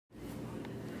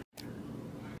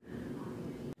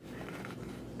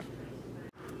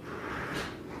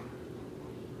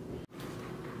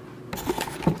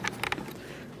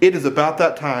it is about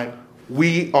that time.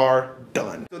 We are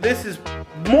done. So this is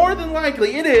more than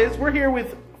likely, it is. We're here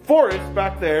with Forrest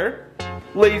back there,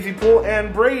 Lazy Pool,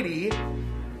 and Brady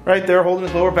right there holding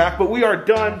his lower back. But we are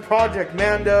done. Project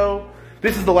Mando.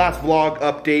 This is the last vlog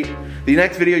update. The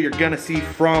next video you're gonna see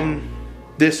from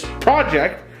this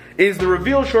project is the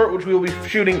reveal short, which we will be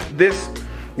shooting this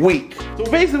week. So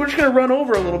basically we're just gonna run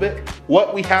over a little bit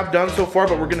what we have done so far,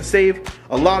 but we're gonna save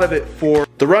a lot of it for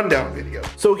the rundown video.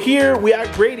 So here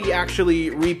Brady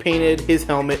actually repainted his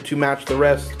helmet to match the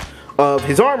rest of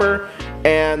his armor,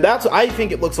 and I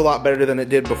think it looks a lot better than it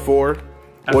did before.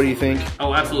 Absolutely. What do you think?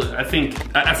 Oh, absolutely. I think,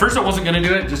 at first I wasn't gonna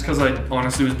do it just because I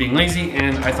honestly was being lazy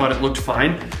and I thought it looked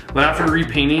fine. But after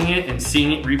repainting it and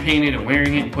seeing it repainted and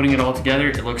wearing it and putting it all together,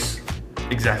 it looks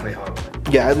exactly how it was.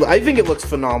 Yeah, I think it looks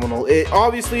phenomenal. It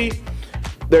obviously,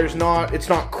 it's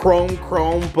not chrome,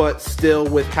 but still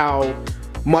with how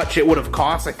much it would have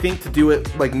cost, I think to do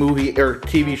it like movie or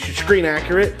TV screen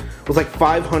accurate was like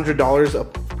 $500 a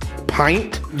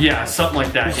pint. Yeah, something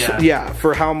like that, yeah. Yeah,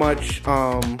 for how much,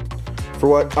 for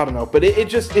what, I don't know. But it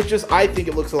just, I think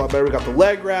it looks a lot better. We got the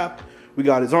leg wrap, we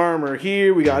got his armor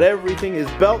here, we got everything. His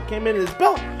belt came in, his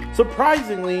belt,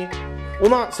 surprisingly,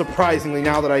 well not surprisingly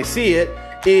now that I see it,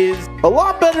 is a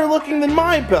lot better looking than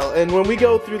my belt. And when we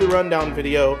go through the rundown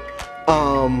video,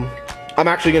 I'm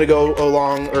actually gonna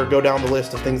go down the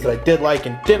list of things that I did like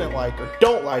and didn't like or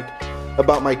don't like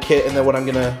about my kit, and then what I'm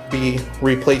gonna be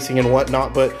replacing and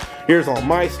whatnot. But here's all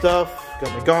my stuff.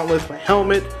 Got my gauntlets, my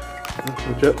helmet,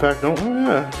 the jetpack. Oh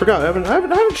yeah, I forgot. I haven't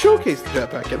showcased the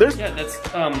jetpack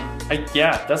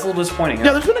yet. That's a little disappointing.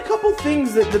 Yeah, there's been a couple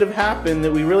things that have happened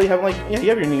that we really haven't, like, yeah, you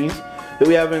have your knees, that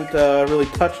we haven't really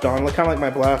touched on, like kind of like my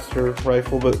blaster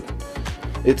rifle, but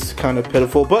it's kind of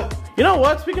pitiful. But you know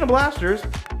what? Speaking of blasters,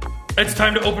 it's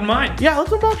time to open mine. Yeah,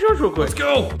 let's unbox yours real quick. Let's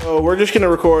go. So we're just gonna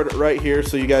record right here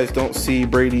so you guys don't see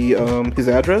Brady his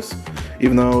address,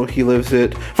 even though he lives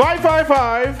at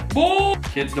 555. Bull.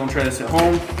 Kids, don't try this at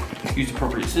home. Use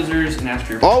appropriate scissors and ask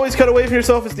for your. Always cut away from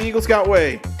yourself. It's the Eagle Scout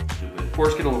way.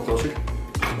 Forrest, get a little closer.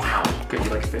 Wow. Good, you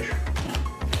like a fish.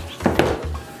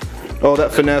 Oh,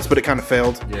 that finesse, but it kind of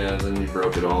failed. Yeah, then you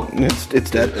broke it all. It's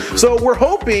dead. So we're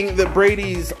hoping that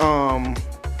Brady's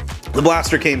the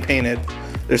blaster came painted.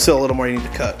 There's still a little more you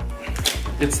need to cut.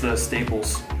 It's the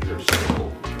staples.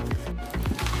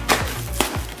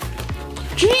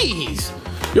 Jeez,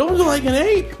 you almost like an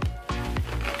ape.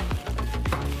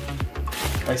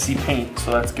 I see paint,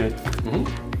 so that's good.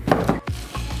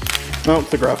 Oh,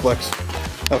 it's a Graflex.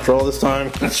 After all this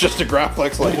time, it's just a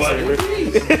Graflex lightsaber.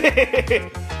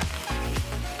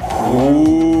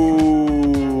 Ooh.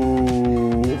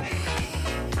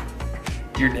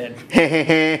 You're dead.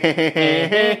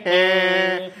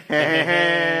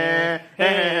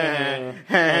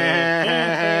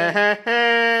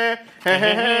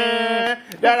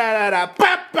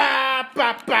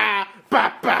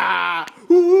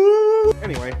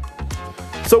 Anyway,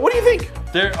 so what do you think?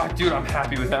 Dude, I'm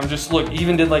happy with that. I'm just look,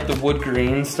 even did like the wood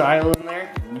grain style in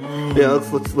there. Yeah,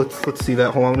 let's see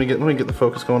that. Hold on, let me get the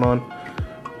focus going on.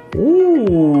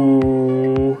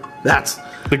 Ooh, that's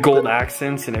the gold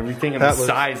accents and everything, and the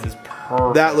size is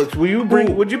perfect. That looks.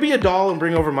 Would you be a doll and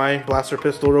bring over my blaster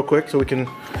pistol real quick so we can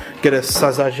get a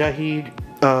Sazajahi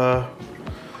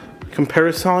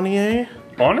comparison?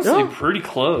 Honestly, pretty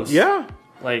close. Yeah.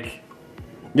 Like.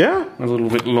 Yeah. A little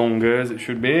bit longer as it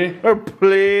should be. Oh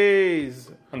please.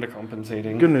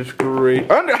 Undercompensating. Goodness great.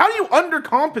 How do you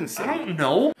undercompensate? I don't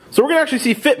know. So we're gonna actually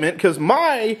see fitment because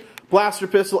my blaster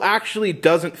pistol actually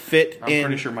doesn't fit in. I'm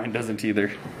pretty sure mine doesn't either.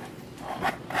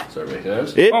 Sorry,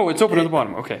 guys. Oh, it's open at the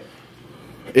bottom. Okay.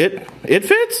 It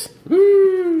fits?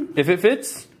 If it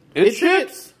fits, it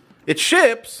ships. It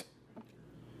ships.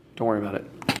 Don't worry about it.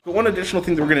 But one additional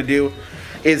thing that we're gonna do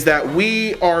is that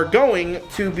we are going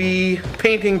to be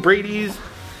painting Brady's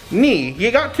knee. He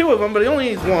got two of them, but he only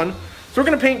needs one. So we're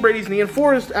gonna paint Brady's knee, and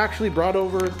Forrest actually brought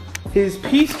over his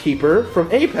Peacekeeper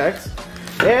from Apex,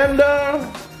 and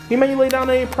he may lay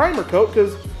down a primer coat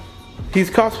because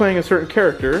he's cosplaying a certain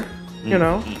character, you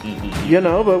know,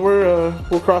 but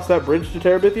we'll cross that bridge to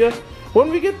Terabithia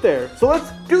when we get there. So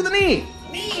let's do the knee.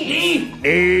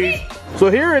 Knee.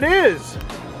 So here it is.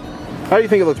 How do you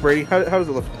think it looks, Brady? How does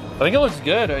it look? I think it looks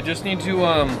good. I just need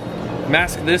to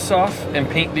mask this off and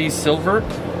paint these silver.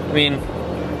 I mean,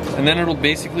 and then it'll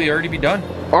basically already be done.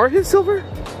 Are his silver?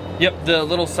 Yep, the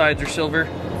little sides are silver.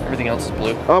 Everything else is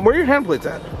blue. Where are your hand plates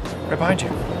at? Right behind you.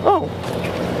 Oh.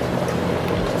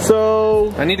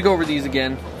 So... I need to go over these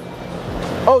again.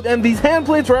 Oh, and these hand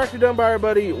plates were actually done by our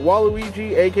buddy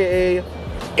Waluigi, aka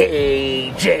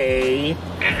AJ.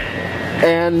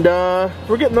 And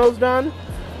we're getting those done.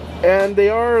 And they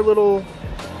are a little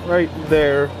right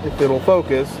there, if it'll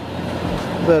focus.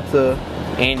 That's a...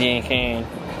 Indian can.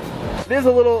 It is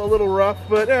a little rough,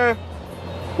 but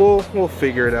we'll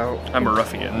figure it out. I'm a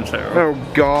ruffian, so.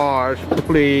 Oh gosh,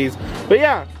 please. But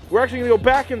yeah, we're actually gonna go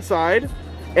back inside,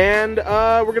 and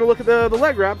we're gonna look at the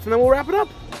leg wraps, and then we'll wrap it up.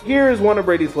 Here's one of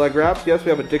Brady's leg wraps. Yes, we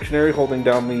have a dictionary holding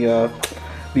down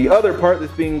the other part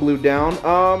that's being glued down.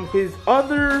 His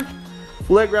other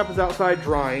leg wrap is outside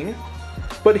drying,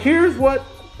 but here's what,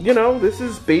 you know, this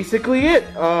is basically it.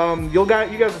 You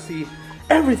guys will see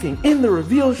everything in the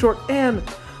reveal short and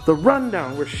the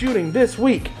rundown we're shooting this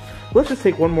week. Let's just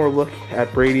take one more look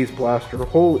at Brady's blaster.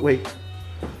 Holy, wait.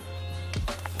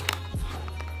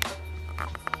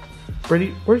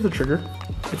 Brady, where's the trigger?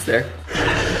 It's there.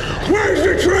 Where's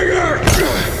the trigger?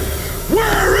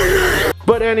 Where is it?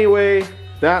 But anyway,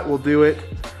 that will do it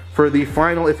for the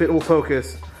final, if it will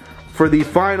focus, for the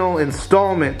final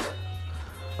installment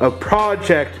of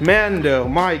Project Mando.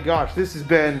 My gosh, this has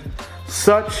been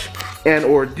such an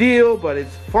ordeal, but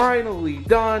it's finally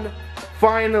done,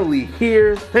 finally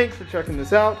here. Thanks for checking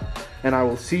this out, and I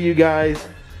will see you guys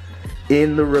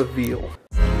in the reveal.